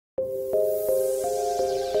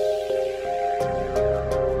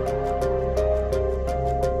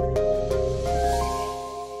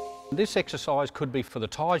This exercise could be for the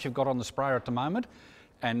tyres you've got on the sprayer at the moment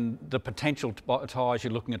and the potential tyres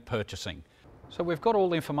you're looking at purchasing. So we've got all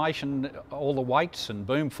the information, all the weights and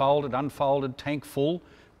boom folded, unfolded, tank full.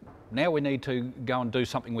 Now we need to go and do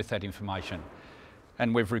something with that information.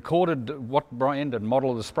 And we've recorded what brand and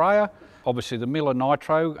model of the sprayer, obviously the Miller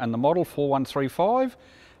Nitro and the model 4135.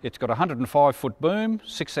 It's got a 105-foot boom,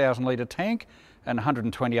 6,000 litre tank and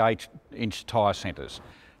 128-inch tyre centres.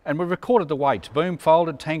 And we've recorded the weights, boom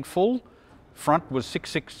folded, tank full. Front was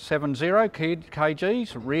 6670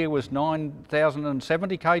 kgs, rear was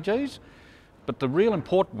 9,070 kgs. But the real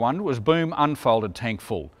important one was boom unfolded, tank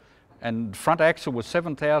full. And front axle was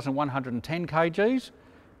 7,110 kgs,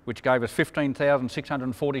 which gave us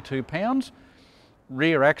 15,642 pounds.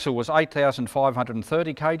 Rear axle was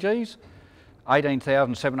 8,530 kgs,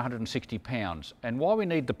 18,760 pounds. And why we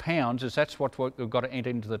need the pounds is that's what we've got to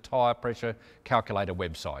enter into the tyre pressure calculator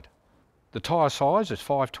website. The tyre size is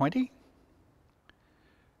 520.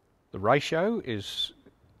 The ratio is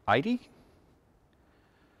 80.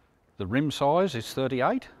 The rim size is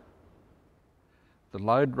 38. The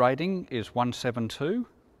load rating is 172.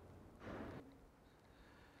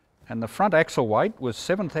 And the front axle weight was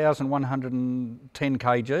 7,110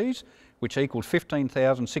 kgs, which equals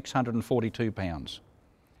 15,642 pounds.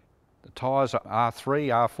 The tyres are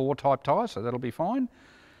R3, R4 type tyres, so that'll be fine.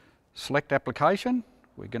 Select application.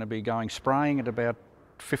 We're going to be going spraying at about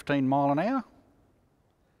 15 mile an hour.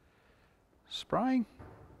 Spraying.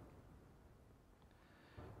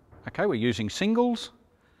 Okay, we're using singles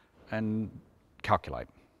and calculate.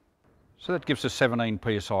 So that gives us 17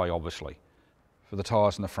 psi obviously for the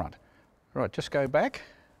tyres in the front. Right, just go back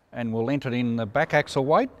and we'll enter in the back axle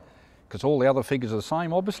weight because all the other figures are the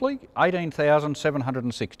same obviously,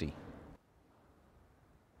 18,760.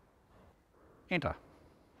 Enter.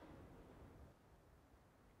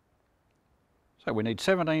 So we need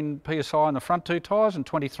 17 psi in the front two tyres and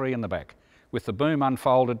 23 in the back with the boom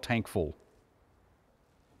unfolded, tank full.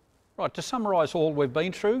 Right, to summarise all we've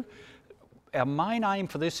been through, our main aim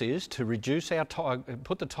for this is to reduce our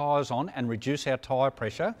put the tyres on and reduce our tyre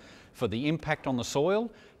pressure for the impact on the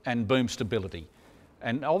soil and boom stability.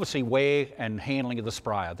 And obviously wear and handling of the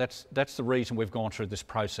sprayer. That's the reason we've gone through this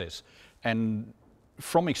process. And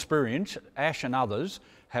from experience, Ash and others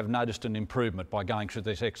have noticed an improvement by going through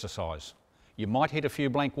this exercise. You might hit a few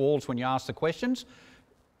blank walls when you ask the questions,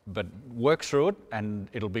 but work through it and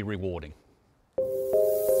it'll be rewarding.